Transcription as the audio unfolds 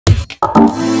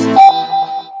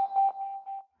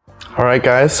Alright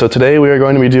guys, so today we are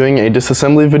going to be doing a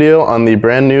disassembly video on the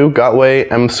brand new Gotway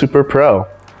MSuper Pro.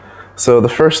 So the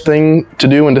first thing to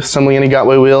do when disassembling any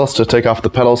Gotway wheel is to take off the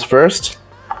pedals first.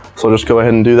 So I'll just go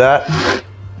ahead and do that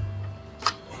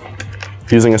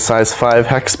using a size 5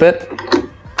 hex bit.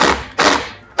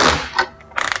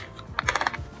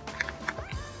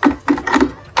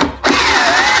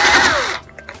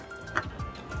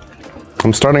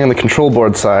 I'm starting on the control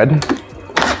board side.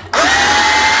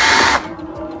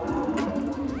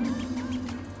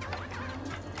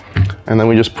 And then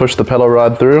we just push the pedal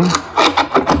rod through.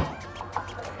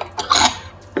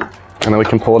 And then we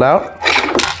can pull it out.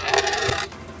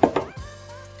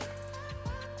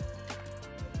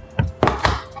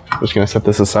 Just gonna set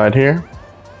this aside here.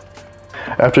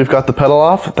 After we've got the pedal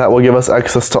off, that will give us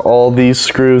access to all these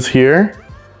screws here.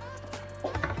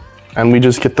 And we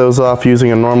just get those off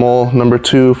using a normal number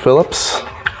 2 Phillips.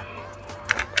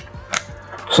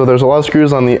 So there's a lot of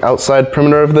screws on the outside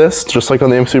perimeter of this, just like on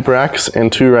the MSuper X,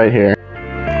 and 2 right here.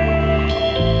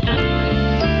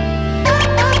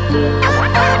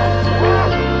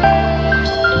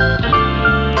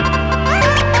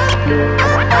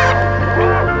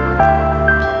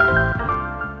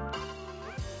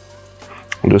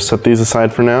 We'll just set these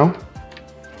aside for now.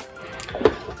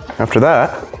 After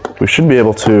that, we should be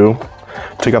able to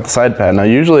take off the side pad. Now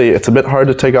usually it's a bit hard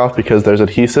to take off because there's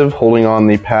adhesive holding on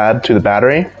the pad to the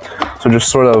battery. So just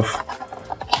sort of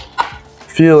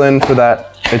feel in for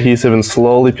that adhesive and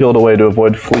slowly peel it away to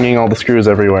avoid flinging all the screws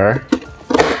everywhere.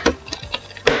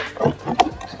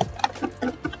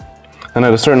 And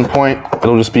at a certain point,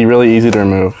 it'll just be really easy to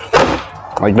remove,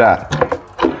 like that.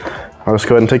 I'll just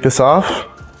go ahead and take this off.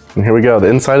 And here we go, the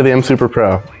inside of the MSuper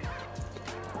Pro.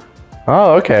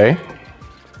 Oh, okay.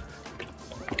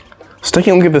 So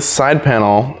taking a look at this side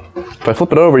panel, if I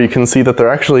flip it over, you can see that there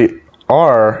actually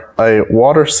are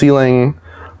water sealing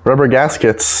rubber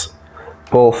gaskets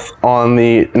both on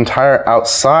the entire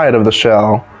outside of the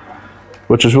shell,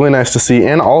 which is really nice to see,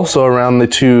 and also around the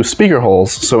 2 speaker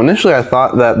holes. So initially I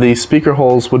thought that the speaker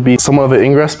holes would be somewhat of an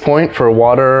ingress point for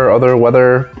water or other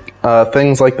weather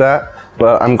things like that,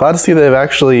 but I'm glad to see they've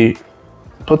actually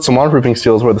put some waterproofing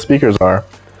seals where the speakers are.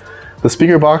 The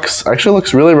speaker box actually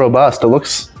looks really robust. It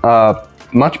looks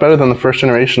much better than the first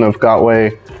generation of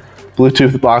Gotway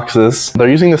Bluetooth boxes. They're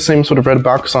using the same sort of red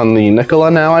box on the Nicola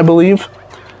now, I believe.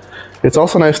 It's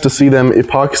also nice to see them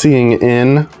epoxying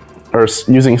in, or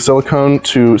using silicone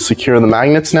to secure the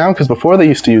magnets now, because before they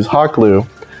used to use hot glue,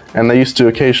 and they used to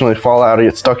occasionally fall out or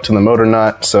get stuck to the motor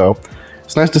nut, so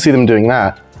it's nice to see them doing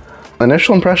that.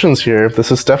 Initial impressions here,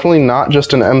 this is definitely not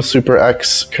just an MSuper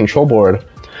X control board.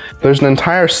 There's an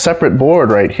entire separate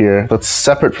board right here that's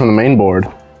separate from the main board.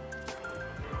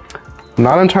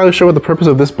 Not entirely sure what the purpose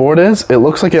of this board is. It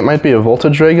looks like it might be a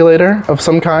voltage regulator of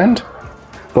some kind,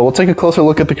 but we'll take a closer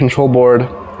look at the control board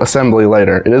assembly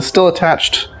later. It is still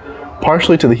attached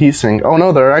partially to the heatsink. Oh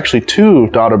no, there are actually 2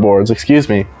 daughter boards, excuse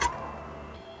me.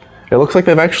 It looks like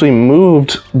they've actually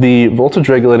moved the voltage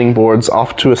regulating boards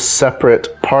off to a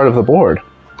separate part of the board.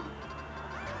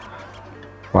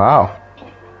 Wow.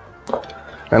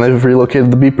 And they've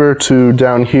relocated the beeper to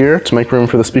down here to make room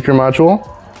for the speaker module.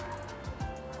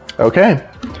 Okay,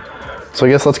 so I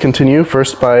guess let's continue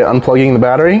first by unplugging the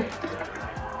battery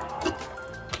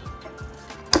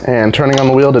and turning on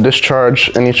the wheel to discharge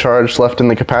any charge left in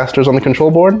the capacitors on the control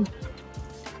board.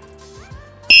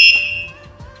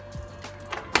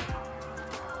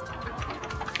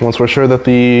 Once we're sure that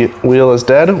the wheel is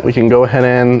dead, we can go ahead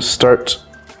and start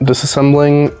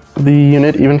disassembling the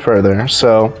unit even further.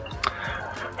 So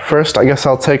first, I guess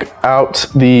I'll take out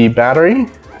the battery.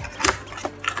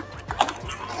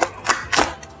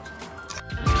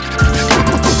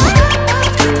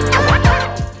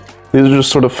 These are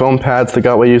just sort of foam pads that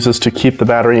Gotway uses to keep the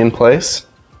battery in place.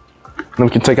 And then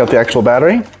we can take out the actual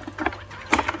battery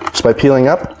just by peeling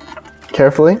up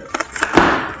carefully.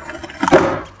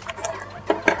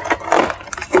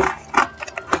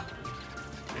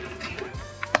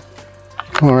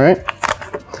 All right,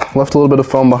 left a little bit of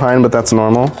foam behind, but that's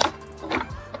normal.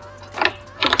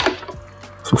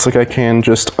 So looks like I can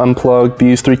just unplug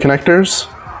these 3 connectors.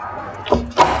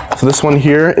 So this one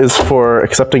here is for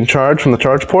accepting charge from the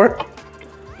charge port.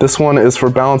 This one is for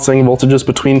balancing voltages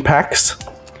between packs.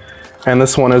 And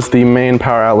this one is the main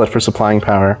power outlet for supplying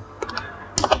power.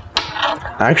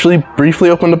 I actually briefly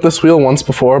opened up this wheel once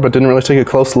before, but didn't really take a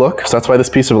close look. So that's why this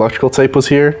piece of electrical tape was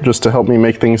here, just to help me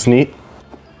make things neat.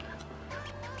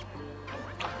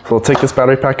 So we'll take this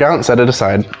battery pack out and set it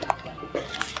aside.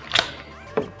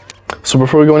 So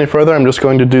before we go any further, I'm just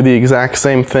going to do the exact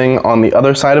same thing on the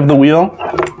other side of the wheel.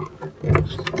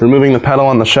 removing the pedal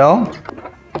on the shell.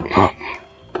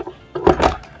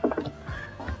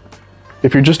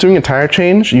 If you're just doing a tire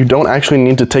change, you don't actually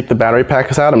need to take the battery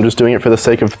packs out. I'm just doing it for the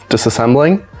sake of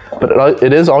disassembling. But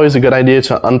it is always a good idea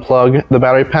to unplug the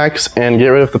battery packs and get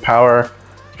rid of the power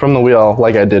from the wheel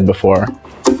like I did before.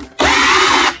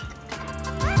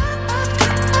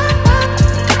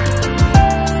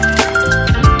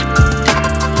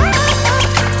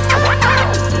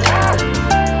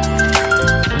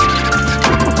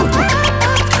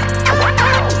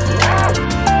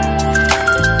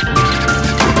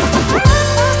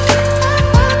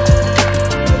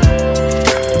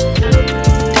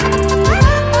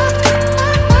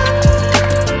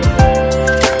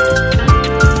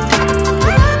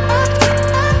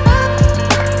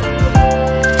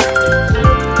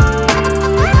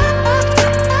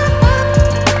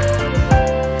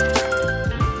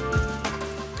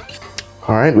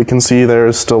 Alright, we can see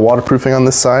there's still waterproofing on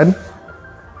this side. So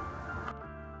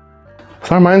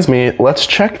that reminds me, let's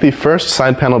check the first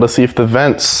side panel to see if the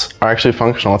vents are actually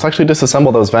functional. Let's actually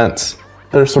disassemble those vents.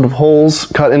 There's sort of holes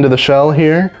cut into the shell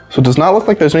here, so it does not look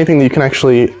like there's anything that you can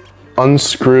actually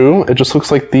unscrew. It just looks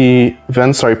like the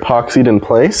vents are epoxied in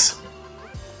place.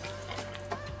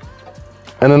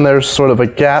 And then there's sort of a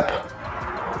gap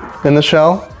in the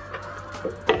shell.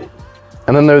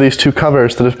 And then there are these two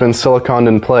covers that have been siliconed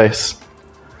in place.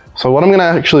 So what I'm going to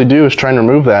actually do is try and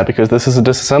remove that because this is a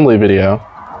disassembly video.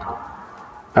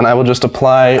 And I will just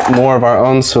apply more of our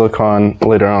own silicone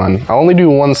later on. I'll only do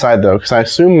one side though, because I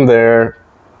assume they're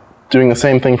doing the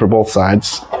same thing for both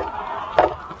sides.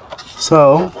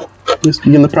 So, just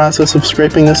begin the process of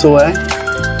scraping this away.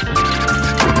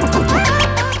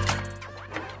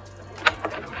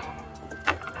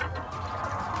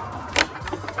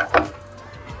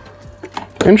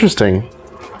 Interesting.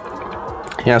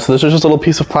 Yeah, so this is just a little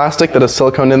piece of plastic that is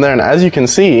siliconed in there, and as you can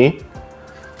see,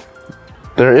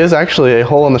 there is actually a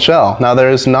hole in the shell. Now there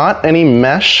is not any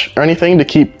mesh or anything to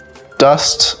keep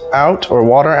dust out or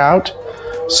water out,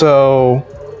 so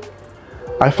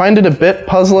I find it a bit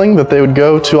puzzling that they would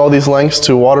go to all these lengths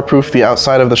to waterproof the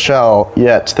outside of the shell,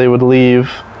 yet they would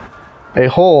leave a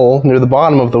hole near the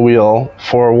bottom of the wheel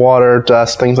for water,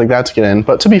 dust, things like that to get in.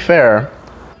 But to be fair,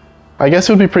 I guess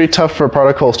it would be pretty tough for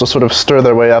particles to sort of stir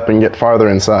their way up and get farther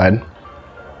inside.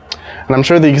 And I'm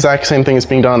sure the exact same thing is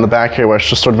being done on the back here, where it's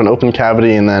just sort of an open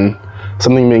cavity and then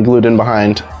something being glued in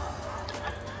behind.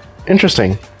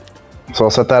 Interesting. So I'll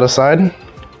set that aside.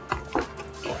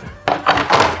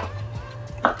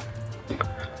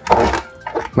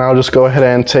 Now I'll just go ahead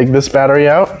and take this battery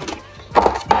out.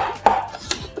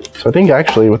 So I think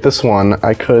actually with this one,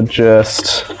 I could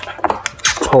just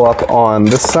pull up on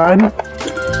this side.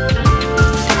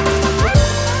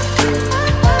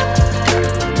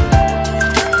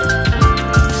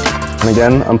 And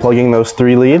again, unplugging those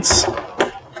 3 leads.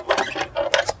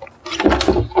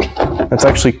 It's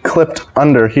actually clipped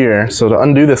under here, so to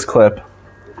undo this clip,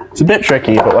 it's a bit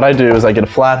tricky, but what I do is I get a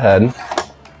flathead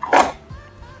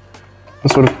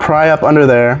and sort of pry up under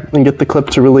there and get the clip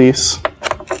to release.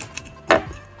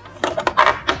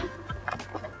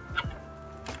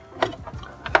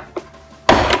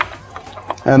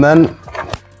 And then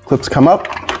clips come up,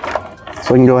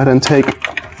 so I can go ahead and take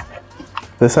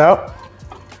this out.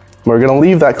 We're going to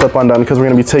leave that clip undone because we're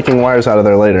going to be taking wires out of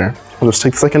there later. We'll just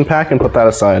take the second pack and put that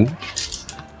aside.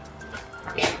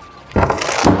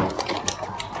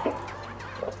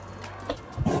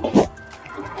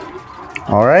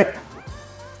 Alright.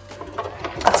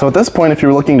 So at this point, if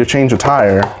you're looking to change a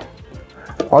tire,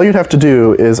 all you'd have to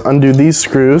do is undo these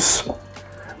screws,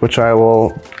 which I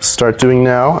will start doing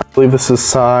now. I believe this is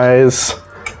size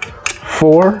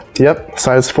 4. Yep,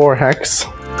 size 4 hex.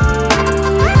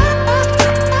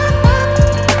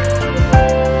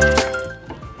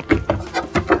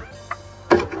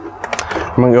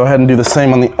 I'm going to go ahead and do the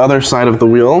same on the other side of the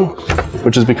wheel,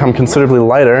 which has become considerably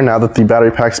lighter now that the battery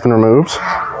pack's been removed.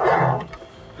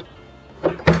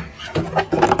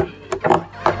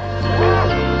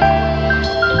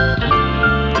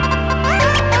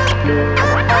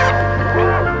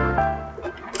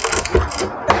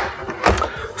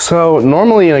 So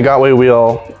normally in a Gotway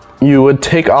wheel, you would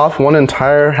take off one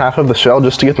entire half of the shell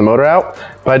just to get the motor out,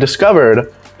 but I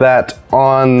discovered that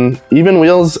on even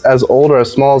wheels as old or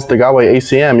as small as the Gotway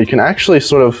ACM, you can actually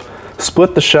sort of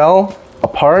split the shell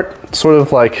apart, sort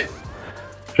of like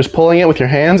just pulling it with your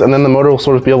hands, and then the motor will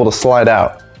sort of be able to slide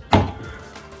out.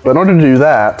 But in order to do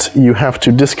that, you have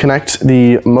to disconnect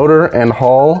the motor and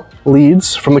hull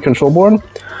leads from the control board.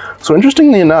 So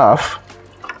interestingly enough,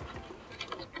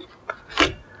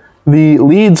 the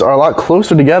leads are a lot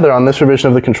closer together on this revision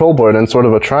of the control board in sort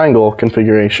of a triangle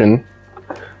configuration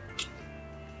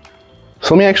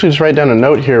So let me actually just write down a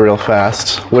note here real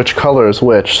fast, which color is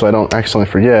which, so I don't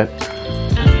accidentally forget.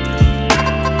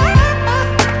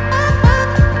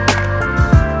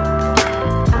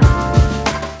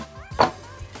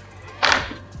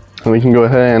 And we can go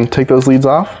ahead and take those leads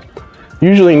off.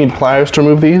 Usually you need pliers to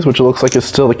remove these, which it looks like is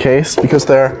still the case because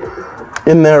they're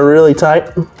in there really tight.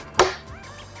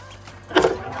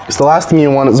 So the last thing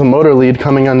you want is a motor lead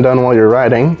coming undone while you're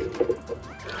riding.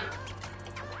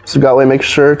 So Gotway makes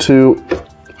sure to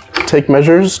take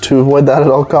measures to avoid that at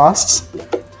all costs.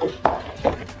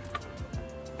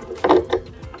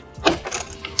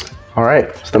 All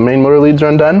right, so the main motor leads are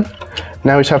undone.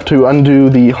 Now we just have to undo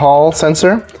the Hall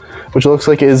sensor, which looks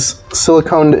like is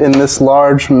siliconed in this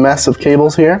large mess of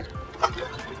cables here.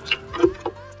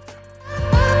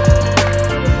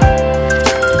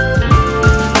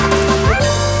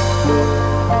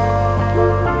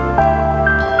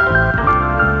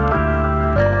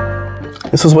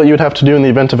 This is what you would have to do in the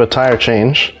event of a tire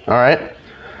change. All right,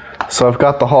 so I've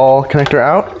got the Hall connector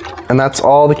out, and that's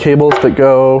all the cables that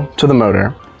go to the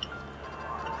motor.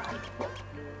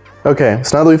 Okay,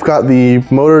 so now that we've got the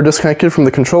motor disconnected from the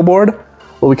control board,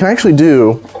 what we can actually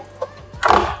do,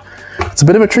 it's a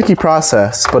bit of a tricky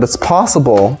process, but it's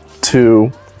possible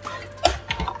to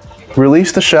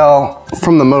release the shell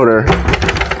from the motor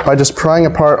by just prying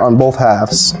apart on both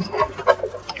halves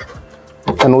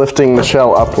and lifting the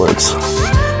shell upwards.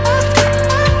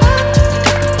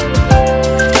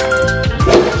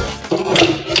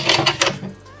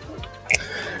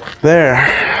 There,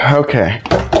 okay.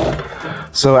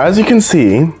 So as you can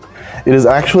see, it is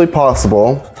actually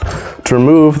possible to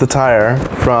remove the tire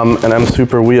from an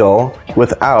MSuper wheel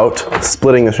without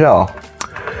splitting the shell.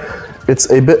 It's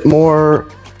a bit more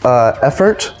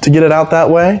effort to get it out that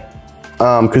way,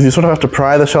 because you sort of have to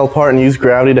pry the shell apart and use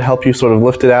gravity to help you sort of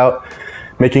lift it out,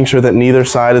 making sure that neither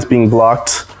side is being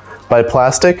blocked by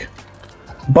plastic.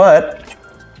 But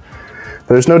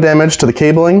there's no damage to the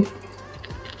cabling.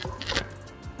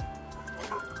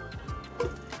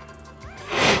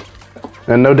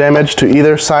 And no damage to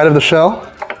either side of the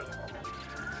shell.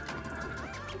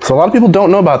 So a lot of people don't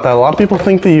know about that. A lot of people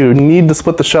think that you need to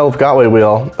split the shell of Gotway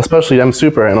wheel, especially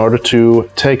MSuper, in order to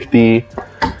take the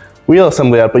wheel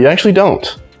assembly out, but you actually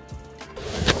don't.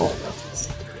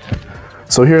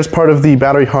 So here's part of the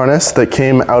battery harness that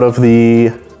came out of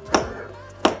the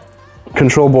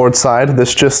control board side.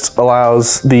 This just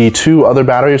allows the two other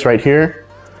batteries right here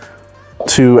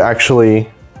to actually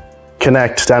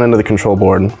connect down into the control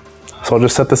board. So I'll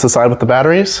just set this aside with the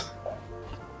batteries.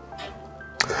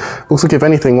 Looks like if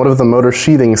anything, one of the motor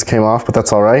sheathings came off, but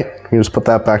that's all right. You can just put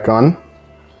that back on.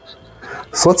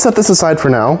 So let's set this aside for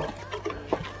now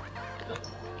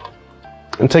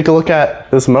and take a look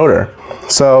at this motor.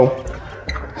 So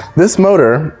this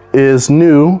motor is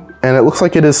new, and it looks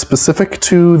like it is specific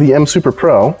to the MSuper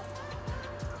Pro.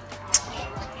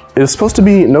 It is supposed to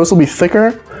be noticeably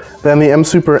thicker than the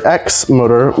MSuper X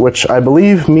motor, which I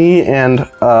believe me and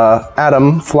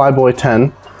Adam, Flyboy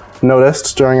 10,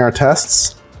 noticed during our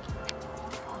tests.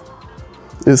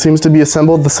 It seems to be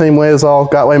assembled the same way as all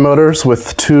Gotway motors,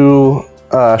 with two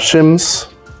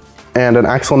shims and an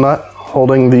axle nut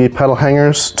holding the pedal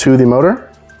hangers to the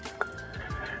motor.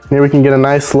 Here we can get a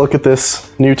nice look at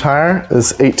this new tire.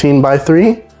 It's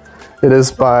 18x3. It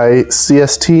is by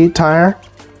CST tire.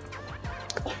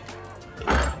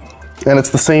 And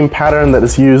it's the same pattern that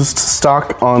is used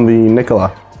stock on the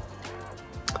Nikola.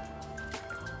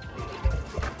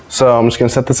 So I'm just going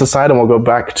to set this aside and we'll go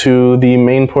back to the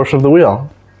main portion of the wheel.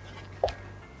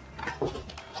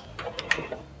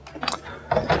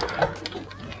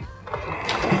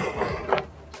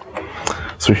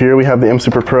 So here we have the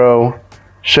MSuper Pro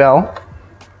shell.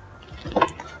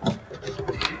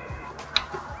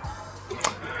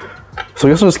 So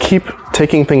I guess we'll just keep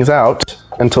taking things out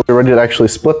until we're ready to actually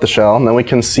split the shell, and then we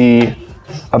can see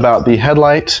about the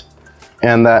headlight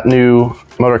and that new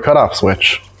motor cutoff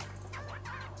switch.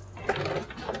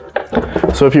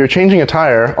 So if you're changing a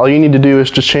tire, all you need to do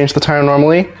is just change the tire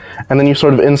normally, and then you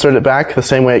sort of insert it back the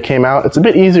same way it came out. It's a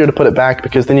bit easier to put it back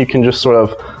because then you can just sort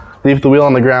of leave the wheel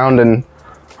on the ground and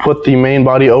put the main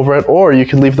body over it, or you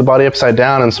could leave the body upside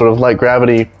down and sort of let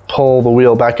gravity pull the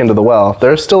wheel back into the well.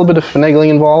 There's still a bit of finagling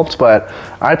involved, but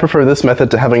I prefer this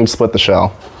method to having to split the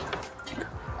shell.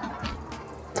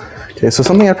 Okay, so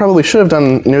something I probably should have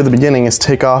done near the beginning is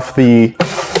take off the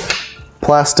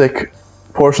plastic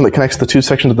portion that connects the two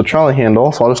sections of the trolley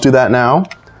handle, so I'll just do that now.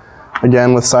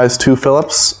 Again, with size 2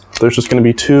 Phillips, there's just going to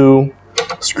be 2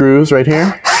 screws right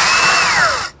here.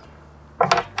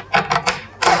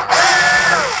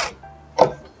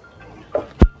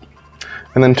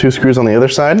 And then 2 screws on the other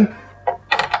side.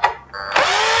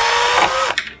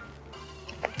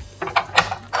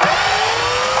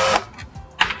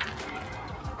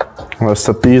 I'm going to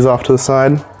set these off to the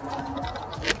side.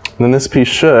 And then this piece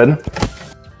should.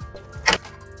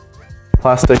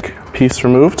 Plastic piece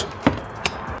removed.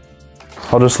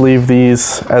 I'll just leave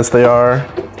these as they are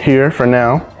here for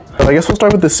now. But I guess we'll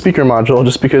start with this speaker module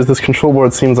just because this control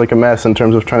board seems like a mess in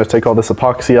terms of trying to take all this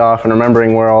epoxy off and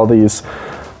remembering where all these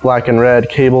black and red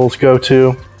cables go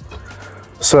to.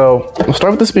 So we'll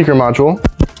start with the speaker module,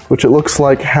 which it looks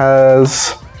like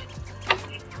has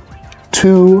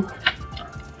 2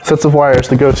 sets of wires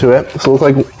that go to it. So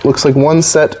it looks like one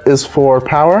set is for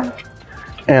power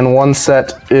and one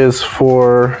set is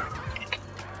for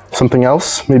something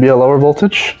else, maybe a lower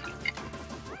voltage.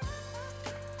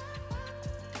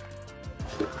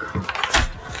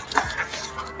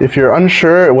 If you're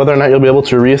unsure whether or not you'll be able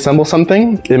to reassemble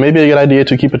something, it may be a good idea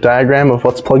to keep a diagram of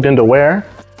what's plugged into where.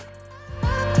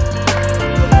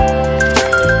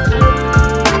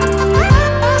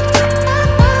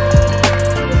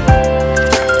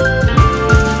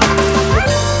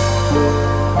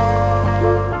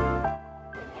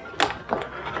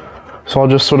 So I'll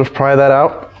just sort of pry that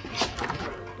out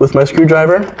with my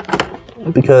screwdriver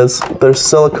because there's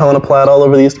silicone applied all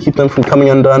over these to keep them from coming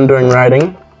undone during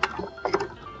riding.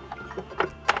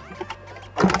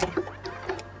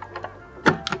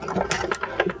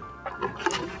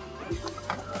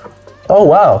 Oh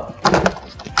wow.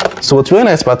 So what's really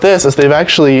nice about this is they've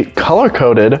actually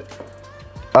color-coded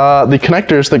the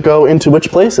connectors that go into which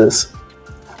places.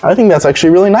 I think that's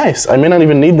actually really nice. I may not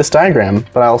even need this diagram,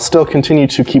 but I'll still continue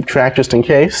to keep track just in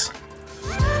case.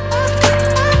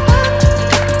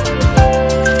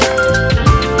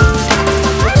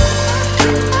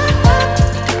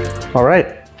 All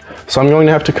right, so I'm going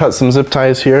to have to cut some zip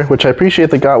ties here, which I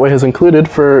appreciate that Gotway has included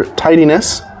for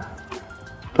tidiness,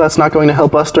 but that's not going to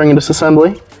help us during a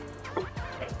disassembly.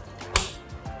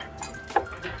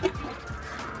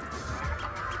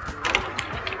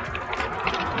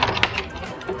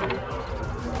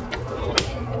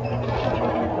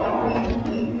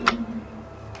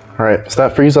 All right, so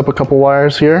that frees up a couple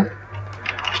wires here,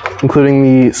 including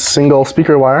the single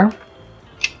speaker wire.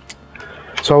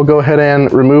 So I'll go ahead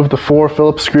and remove the 4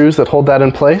 Phillips screws that hold that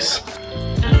in place.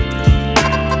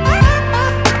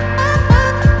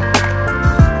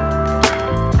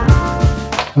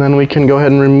 And then we can go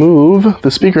ahead and remove the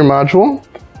speaker module,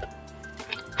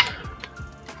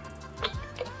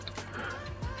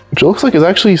 which it looks like is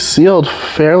actually sealed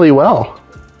fairly well.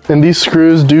 And these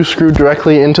screws do screw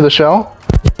directly into the shell,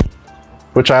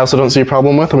 which I also don't see a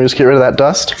problem with. Let me just get rid of that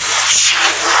dust.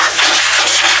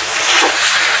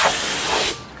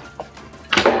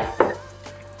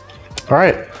 All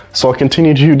right, so I'll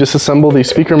continue to disassemble the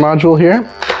speaker module here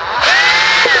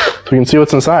so we can see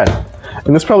what's inside.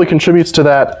 And this probably contributes to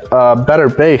that better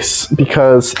bass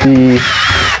because the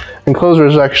enclosure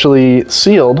is actually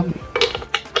sealed.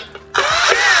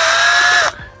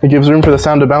 It gives room for the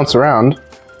sound to bounce around.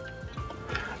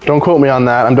 Don't quote me on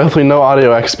that, I'm definitely no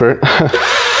audio expert.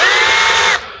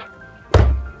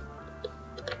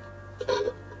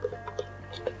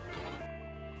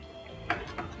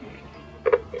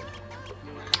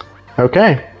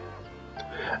 Okay.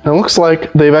 And it looks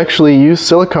like they've actually used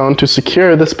silicone to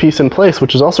secure this piece in place,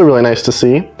 which is also really nice to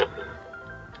see.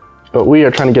 But we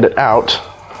are trying to get it out. So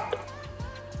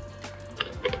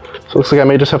it looks like I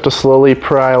may just have to slowly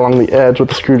pry along the edge with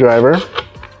the screwdriver.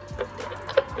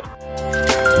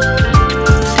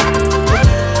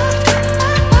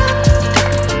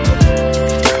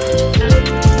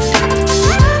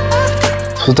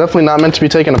 So it's definitely not meant to be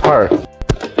taken apart.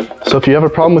 So if you have a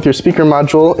problem with your speaker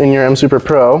module in your MSuper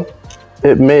Pro,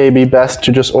 it may be best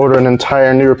to just order an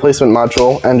entire new replacement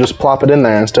module and just plop it in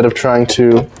there instead of trying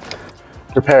to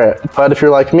repair it. But if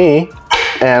you're like me,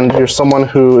 and you're someone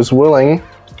who is willing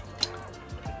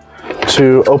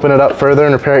to open it up further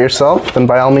and repair it yourself, then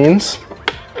by all means,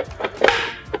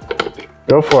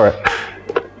 go for it.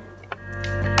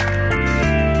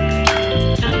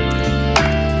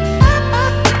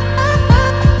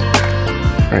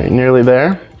 All right, nearly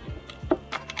there.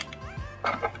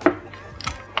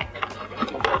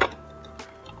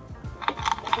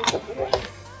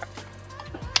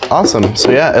 Awesome,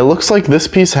 so yeah, it looks like this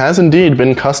piece has indeed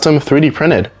been custom 3D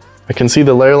printed. I can see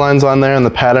the layer lines on there and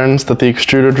the patterns that the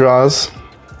extruder draws.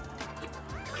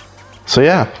 So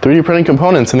yeah, 3D printing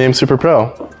components in the MSuper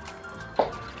Pro.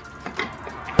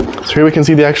 So here we can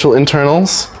see the actual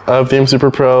internals of the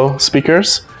MSuper Pro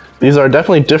speakers. These are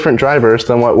definitely different drivers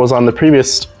than what was on the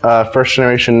previous first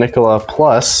generation Nikola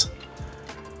Plus,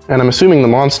 and I'm assuming the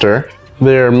Monster.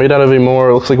 They're made out of a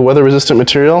more, looks like a weather resistant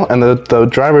material, and the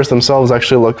drivers themselves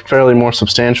actually look fairly more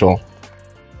substantial.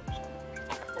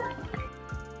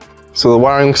 So the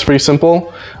wiring looks pretty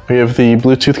simple. We have the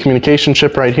Bluetooth communication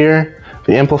chip right here,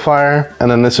 the amplifier, and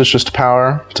then this is just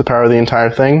power to power the entire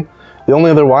thing. The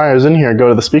only other wires in here go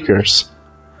to the speakers.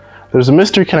 There's a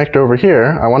mystery connector over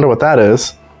here. I wonder what that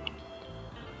is.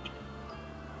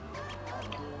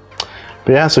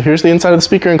 But yeah, so here's the inside of the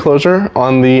speaker enclosure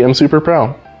on the MSuper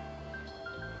Pro.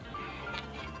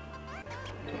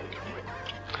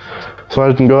 So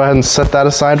I can go ahead and set that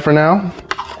aside for now.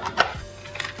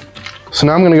 So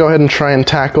now I'm going to go ahead and try and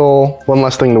tackle one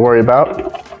less thing to worry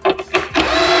about.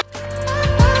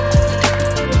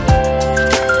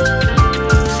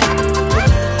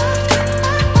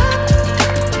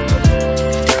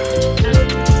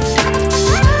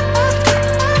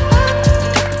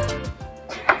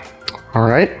 All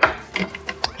right.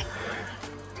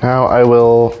 Now I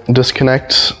will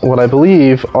disconnect what I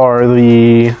believe are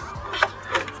the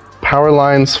power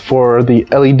lines for the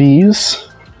LEDs.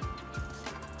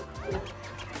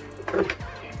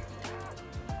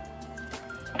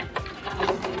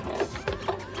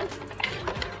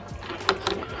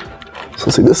 So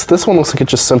see, this one looks like it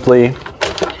just simply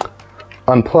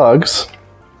unplugs.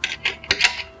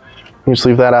 You just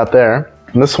leave that out there.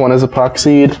 And this one is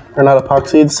epoxied, or not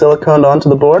epoxied, siliconed onto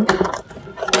the board.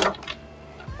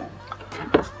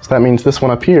 So that means this one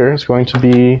up here is going to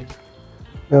be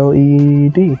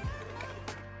LED.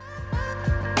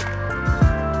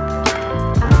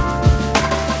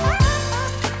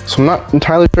 So I'm not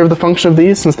entirely sure of the function of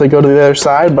these since they go to the other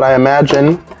side, but I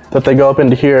imagine that they go up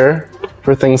into here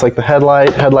for things like the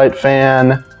headlight, headlight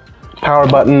fan, power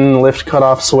button, lift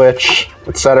cutoff switch,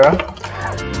 etc.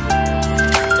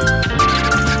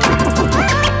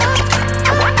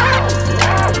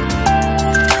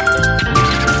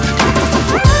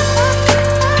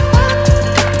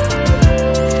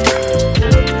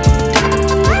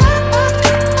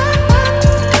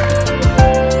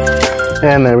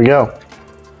 And there we go.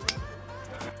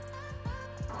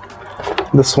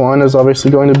 This one is obviously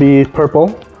going to be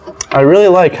purple. I really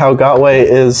like how Gotway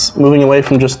is moving away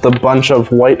from just the bunch of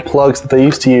white plugs that they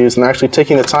used to use and actually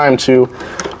taking the time to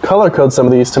color code some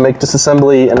of these to make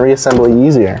disassembly and reassembly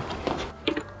easier.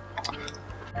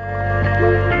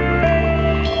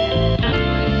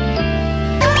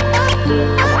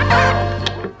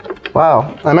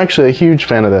 Wow, I'm actually a huge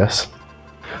fan of this.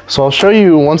 So I'll show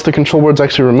you once the control board's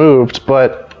actually removed,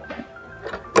 but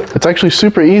it's actually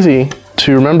super easy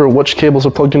to remember which cables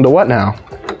are plugged into what now.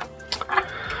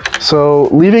 So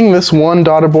leaving this one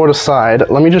daughterboard aside,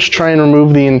 let me just try and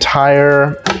remove the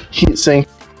entire heatsink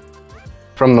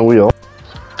from the wheel.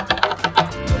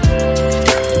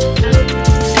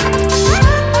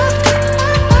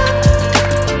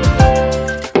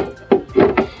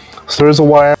 So there's a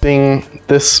wire connecting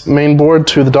this main board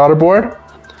to the daughterboard.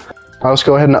 I'll just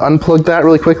go ahead and unplug that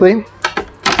really quickly.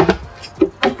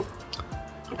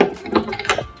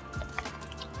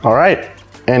 All right,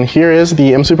 and here is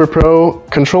the MSuper Pro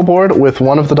control board with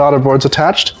one of the daughterboards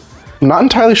attached. I'm not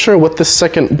entirely sure what this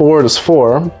second board is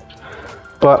for,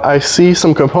 but I see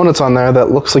some components on there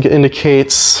that looks like it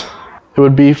indicates it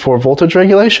would be for voltage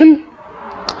regulation,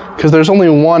 because there's only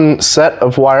one set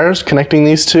of wires connecting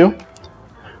these two.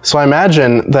 So I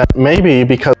imagine that maybe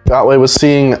because Gotway was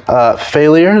seeing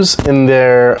failures in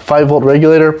their 5-volt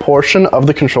regulator portion of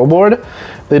the control board,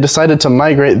 they decided to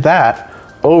migrate that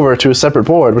over to a separate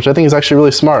board, which I think is actually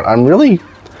really smart. I'm really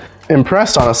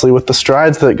impressed, honestly, with the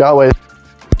strides that Gotway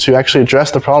to actually address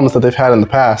the problems that they've had in the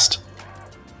past.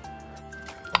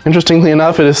 Interestingly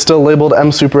enough, it is still labeled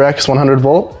MSuper X 100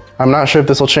 volt. I'm not sure if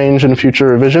this will change in future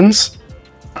revisions.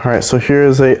 All right, so here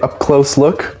is a up-close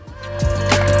look.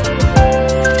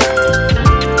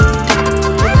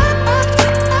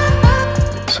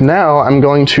 So now I'm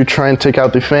going to try and take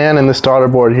out the fan in this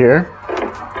daughterboard here.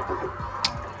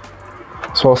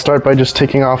 So I'll start by just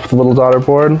taking off the little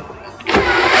daughterboard.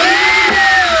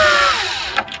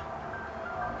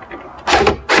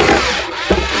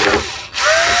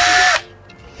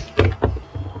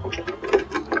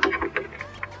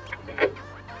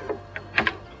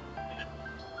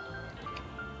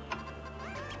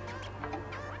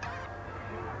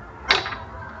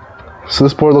 So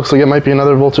this board looks like it might be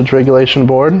another voltage regulation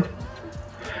board.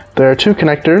 There are two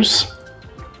connectors.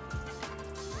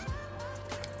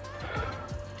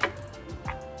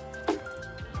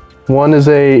 One is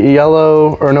a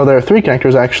yellow, or no, there are three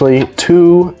connectors actually,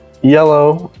 two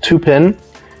yellow 2-pin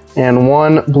and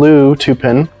one blue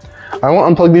 2-pin. I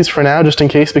won't unplug these for now just in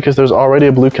case because there's already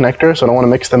a blue connector, so I don't want to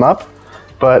mix them up.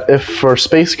 But if for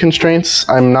space constraints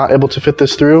I'm not able to fit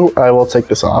this through, I will take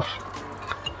this off.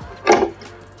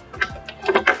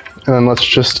 And then let's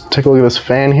just take a look at this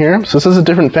fan here. So this is a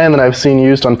different fan than I've seen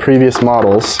used on previous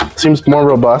models. Seems more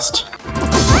robust.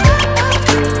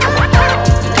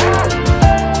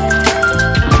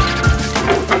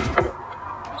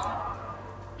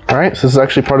 Alright, so this is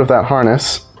actually part of that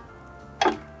harness.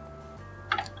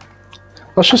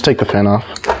 Let's just take the fan off.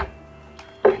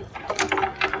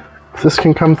 This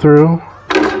can come through.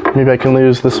 Maybe I can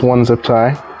lose this one zip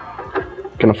tie.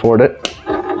 Can afford it.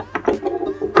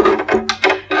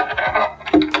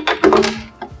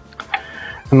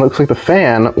 And it looks like the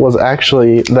fan was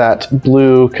actually that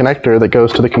blue connector that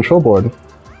goes to the control board.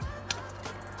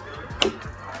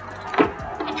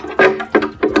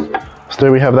 So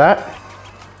there we have that.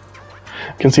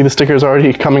 You can see the sticker's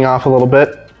already coming off a little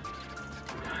bit.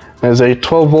 There's a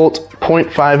 12 volt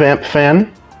 0.5 amp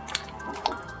fan.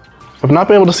 I've not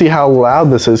been able to see how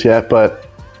loud this is yet, but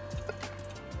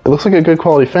it looks like a good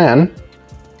quality fan.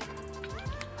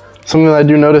 Something that I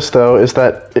do notice though is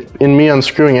that in me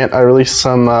unscrewing it, I released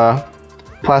some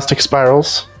plastic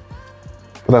spirals,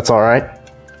 but that's alright.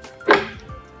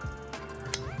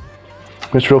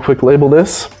 Just real quick label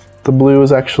this. The blue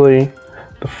is actually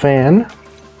the fan.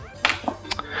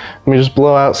 Let me just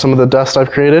blow out some of the dust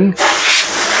I've created.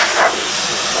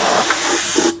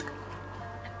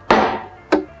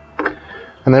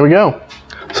 And there we go.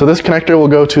 So this connector will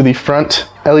go to the front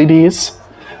LEDs,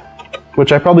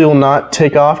 which I probably will not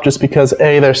take off just because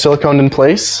A, they're siliconed in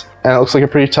place, and it looks like a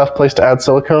pretty tough place to add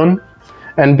silicone,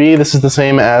 and B, this is the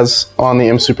same as on the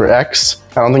MSuper X.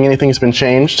 I don't think anything's been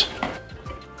changed.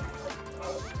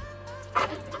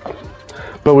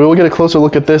 But we will get a closer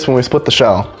look at this when we split the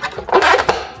shell.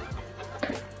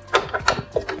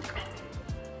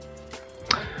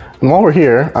 And while we're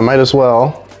here, I might as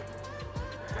well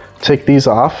take these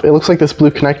off. It looks like this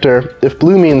blue connector, if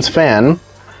blue means fan,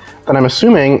 then I'm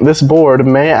assuming this board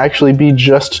may actually be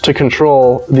just to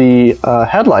control the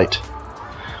headlight.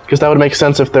 Because that would make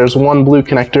sense if there's one blue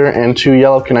connector and two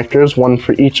yellow connectors, one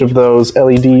for each of those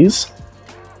LEDs.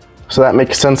 So that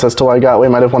makes sense as to why Gotway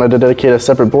might have wanted to dedicate a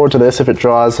separate board to this if it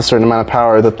draws a certain amount of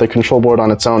power that the control board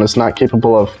on its own is not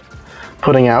capable of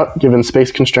putting out, given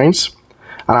space constraints.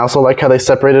 And I also like how they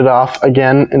separated it off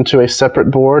again into a separate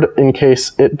board in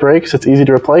case it breaks. It's easy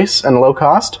to replace and low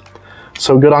cost.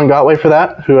 So good on Gotway for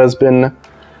that, who has been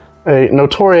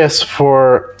notorious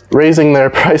for raising their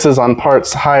prices on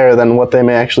parts higher than what they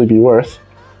may actually be worth,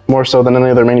 more so than any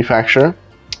other manufacturer.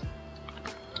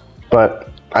 But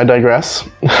I digress.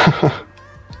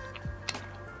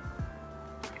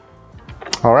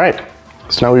 All right,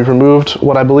 so now we've removed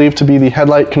what I believe to be the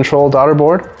headlight control daughter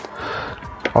board.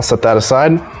 I'll set that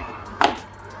aside.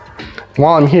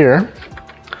 While I'm here,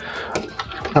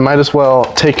 I might as well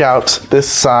take out this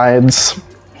side's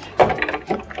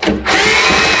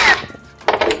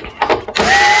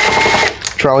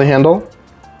trolley handle.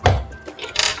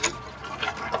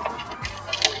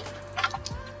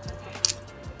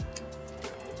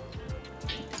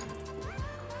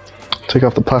 Take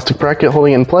off the plastic bracket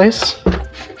holding it in place.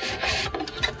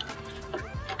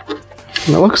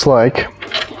 And it looks like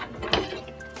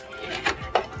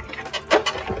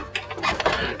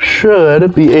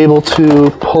should be able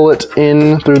to pull it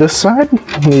in through this side.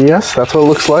 Yes, that's what it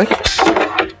looks like.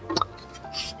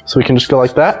 So we can just go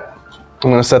like that. I'm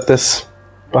going to set this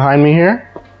behind me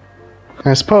here.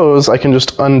 I suppose I can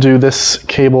just undo this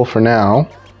cable for now.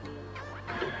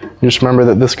 Just remember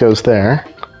that this goes there.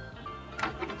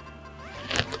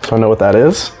 So I know what that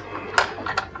is.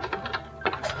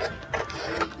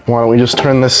 Why don't we just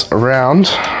turn this around?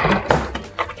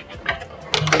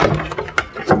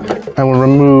 I will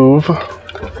remove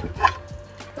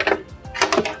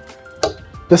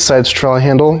this side's trolley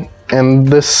handle and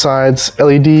this side's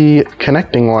LED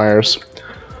connecting wires.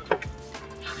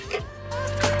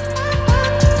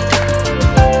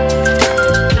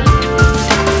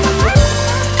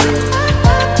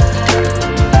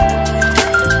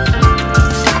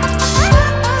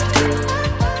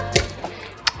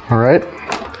 All right,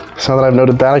 so now that I've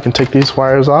noted that, I can take these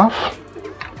wires off.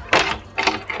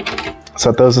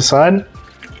 Set those aside.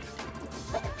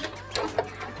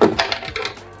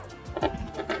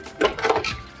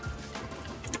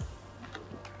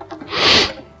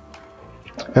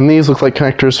 And these look like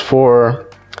connectors for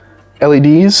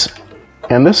LEDs.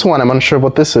 And this one, I'm unsure of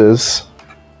what this is.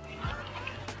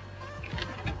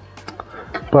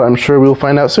 But I'm sure we'll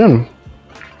find out soon.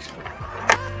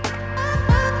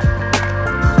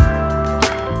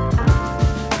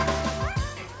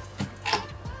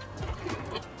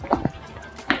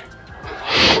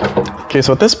 Okay,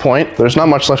 so at this point, there's not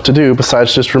much left to do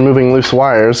besides just removing loose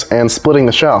wires and splitting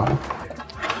the shell.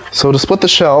 So to split the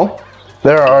shell,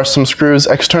 there are some screws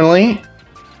externally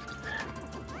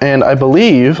And I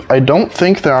don't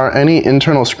think there are any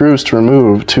internal screws to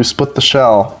remove to split the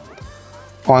shell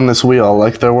on this wheel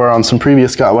like there were on some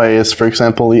previous Gotways, for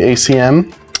example the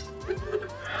ACM.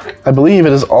 I believe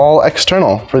it is all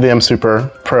external for the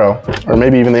MSuper Pro, or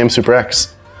maybe even the MSuper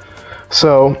X.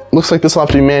 So looks like this will have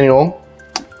to be manual,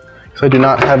 because I do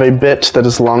not have a bit that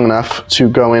is long enough to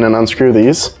go in and unscrew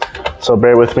these. So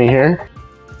bear with me here.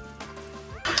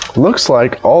 Looks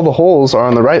like all the holes are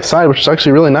on the right side, which is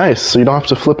actually really nice, so you don't have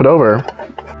to flip it over.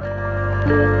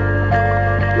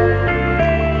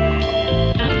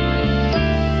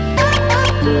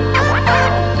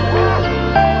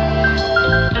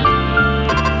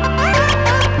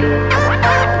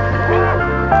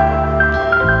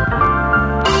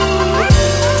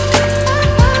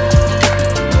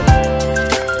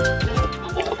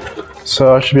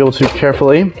 So I should be able to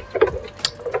carefully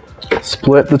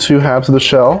split the two halves of the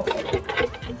shell.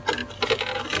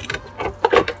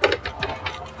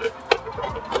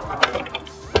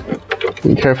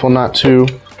 Be careful not to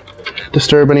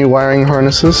disturb any wiring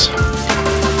harnesses.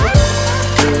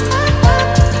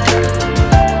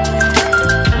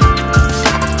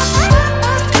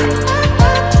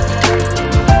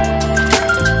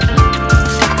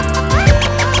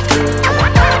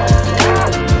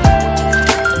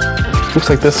 Looks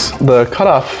like the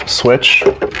cutoff switch,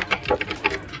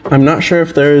 I'm not sure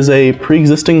if there is a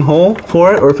pre-existing hole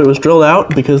for it or if it was drilled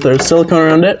out because there's silicone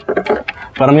around it,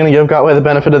 but I'm going to give Gotway the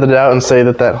benefit of the doubt and say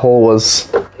that that hole was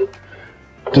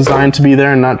designed to be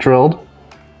there and not drilled.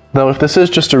 Though if this is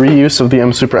just a reuse of the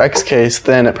MSuper X case,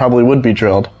 then it probably would be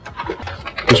drilled.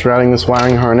 Just routing this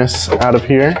wiring harness out of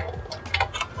here.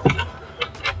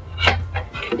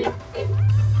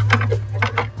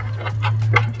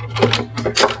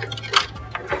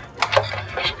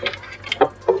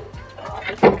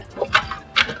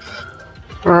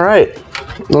 Alright,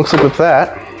 looks like with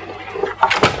that,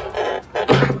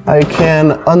 I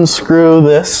can unscrew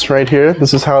this right here.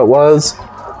 This is how it was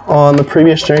on the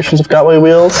previous generations of Gotway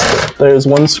wheels. There's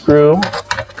one screw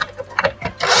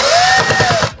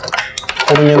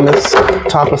holding in this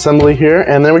top assembly here,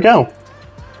 and there we go.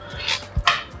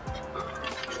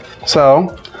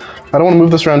 So, I don't want to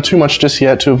move this around too much just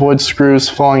yet to avoid screws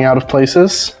falling out of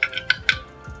places.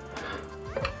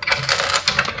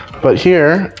 But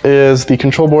here is the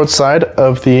control board side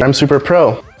of the MSuper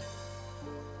Pro.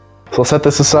 So I'll set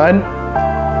this aside.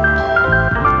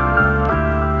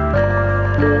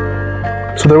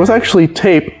 So there was actually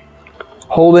tape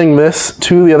holding this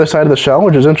to the other side of the shell,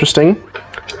 which is interesting.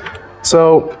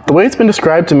 So the way it's been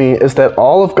described to me is that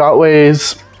all of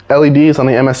Gotway's LEDs on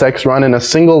the MSX run in a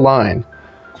single line.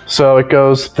 So it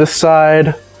goes this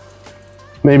side,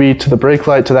 maybe to the brake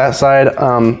light to that side.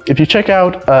 If you check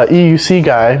out EUC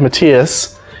guy,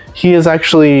 Matthias, he has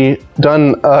actually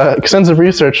done extensive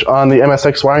research on the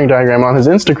MSX wiring diagram on his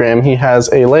Instagram. He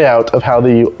has a layout of how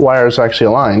the wires are actually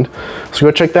aligned. So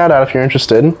go check that out if you're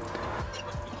interested.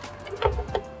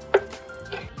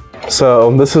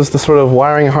 So this is the sort of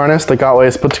wiring harness that Gotway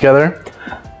has put together.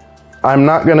 I'm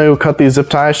not going to cut these zip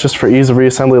ties just for ease of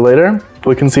reassembly later. But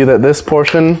we can see that this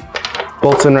portion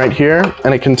bolts in right here,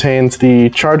 and it contains the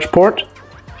charge port,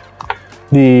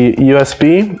 the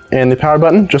USB, and the power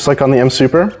button, just like on the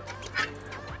MSuper.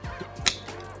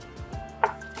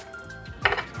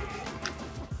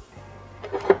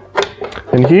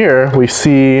 And here we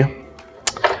see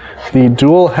the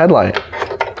dual headlight.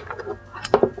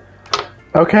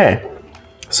 Okay,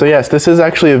 so yes, this is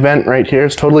actually a vent right here.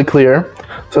 It's totally clear.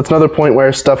 So it's another point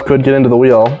where stuff could get into the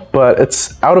wheel, but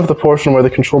it's out of the portion where the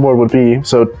control board would be,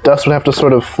 so dust would have to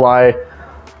sort of fly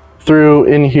through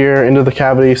in here into the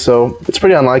cavity, so it's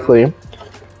pretty unlikely.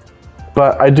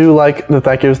 But I do like that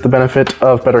that gives the benefit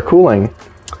of better cooling.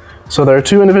 So there are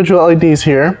two individual LEDs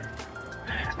here,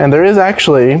 and there is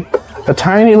actually a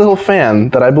tiny little fan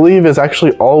that I believe is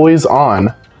actually always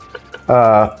on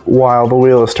while the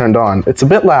wheel is turned on. It's a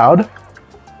bit loud,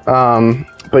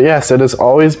 but yes, it is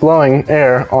always blowing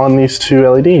air on these two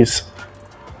LEDs.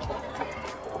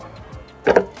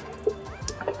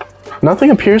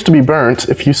 Nothing appears to be burnt.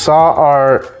 If you saw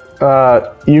our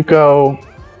EUCO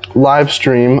live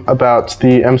stream about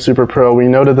the MSuper Pro, we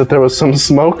noted that there was some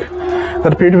smoke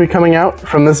that appeared to be coming out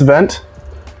from this vent.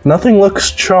 Nothing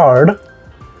looks charred.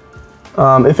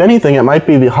 If anything, it might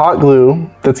be the hot glue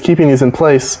that's keeping these in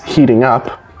place heating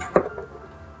up.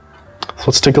 So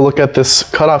let's take a look at this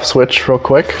cutoff switch real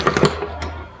quick.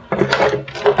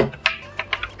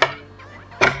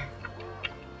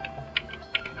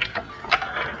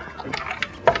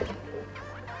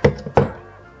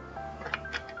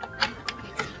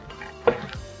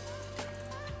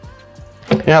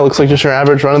 Yeah, it looks like just your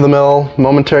average run-of-the-mill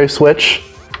momentary switch.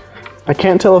 I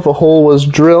can't tell if a hole was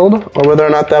drilled or whether or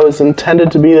not that was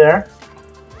intended to be there.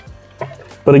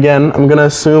 But again, I'm gonna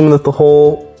assume that the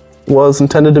hole was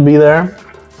intended to be there.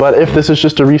 But if this is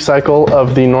just a recycle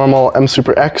of the normal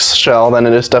MSuper X shell, then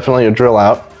it is definitely a drill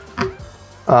out.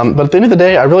 But at the end of the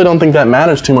day, I really don't think that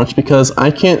matters too much because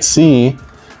I can't see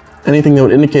anything that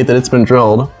would indicate that it's been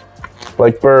drilled,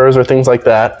 like burrs or things like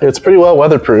that. It's pretty well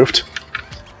weatherproofed.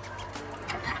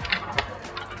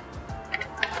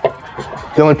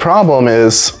 The only problem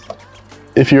is,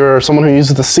 if you're someone who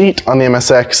uses the seat on the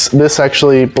MSX, this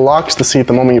actually blocks the seat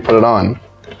the moment you put it on.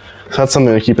 So that's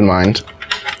something to keep in mind.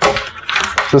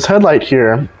 This headlight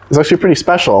here is actually pretty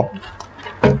special.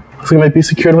 Looks like it might be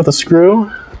secured with a screw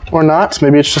or not.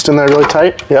 Maybe it's just in there really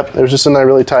tight. Yep, it was just in there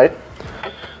really tight.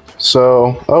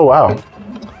 So, oh wow.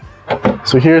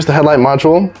 So here's the headlight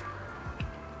module.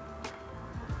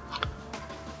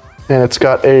 And it's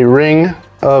got a ring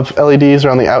of LEDs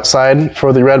around the outside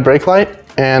for the red brake light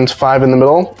and 5 in the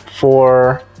middle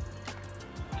for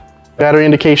battery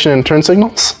indication and turn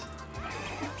signals.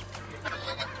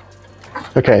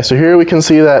 Okay, so here we can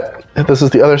see that this is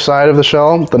the other side of the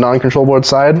shell, the non-control board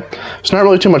side. There's not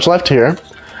really too much left here.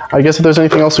 I guess if there's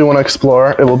anything else we want to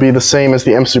explore, it will be the same as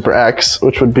the MSuper X,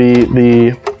 which would be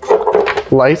the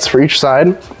lights for each side.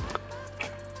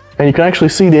 And you can actually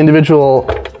see the individual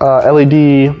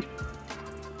LED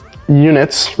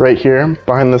units right here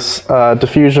behind this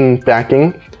diffusion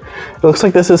backing. It looks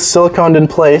like this is siliconed in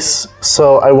place,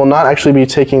 so I will not actually be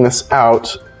taking this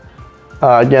out.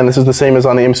 Again, this is the same as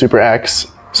on the MSuper X,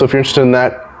 so if you're interested in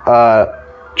that,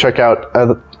 check out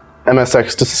the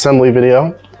MSX disassembly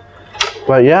video.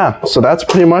 But yeah, so that's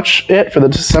pretty much it for the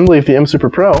disassembly of the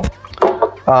MSuper Pro.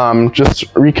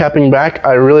 Just recapping back,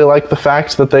 I really like the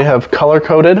fact that they have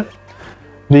color-coded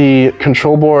the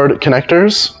control board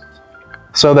connectors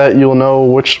so that you'll know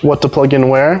what to plug in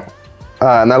where.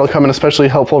 And that'll come in especially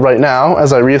helpful right now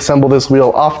as I reassemble this wheel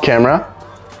off camera.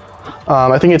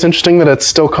 I think it's interesting that it's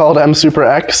still called MSuper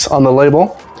X on the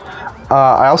label.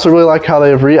 I also really like how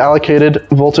they've reallocated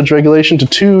voltage regulation to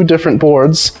 2 different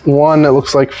boards. One it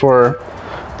looks like for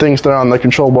things that are on the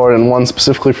control board and one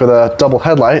specifically for the double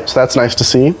headlight, so that's nice to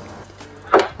see.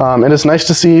 It is nice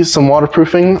to see some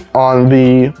waterproofing on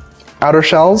the outer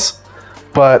shells,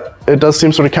 but it does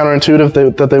seem sort of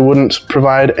counterintuitive that they wouldn't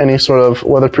provide any sort of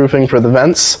weatherproofing for the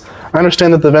vents. I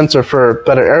understand that the vents are for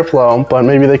better airflow, but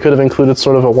maybe they could have included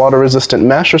sort of a water-resistant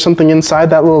mesh or something inside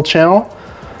that little channel.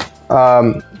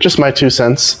 Just my 2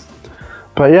 cents.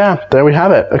 But yeah, there we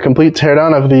have it, a complete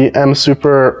teardown of the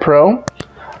MSuper Pro.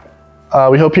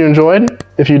 We hope you enjoyed.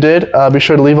 If you did, be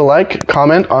sure to leave a like,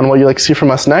 comment on what you'd like to see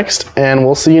from us next, and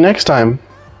we'll see you next time.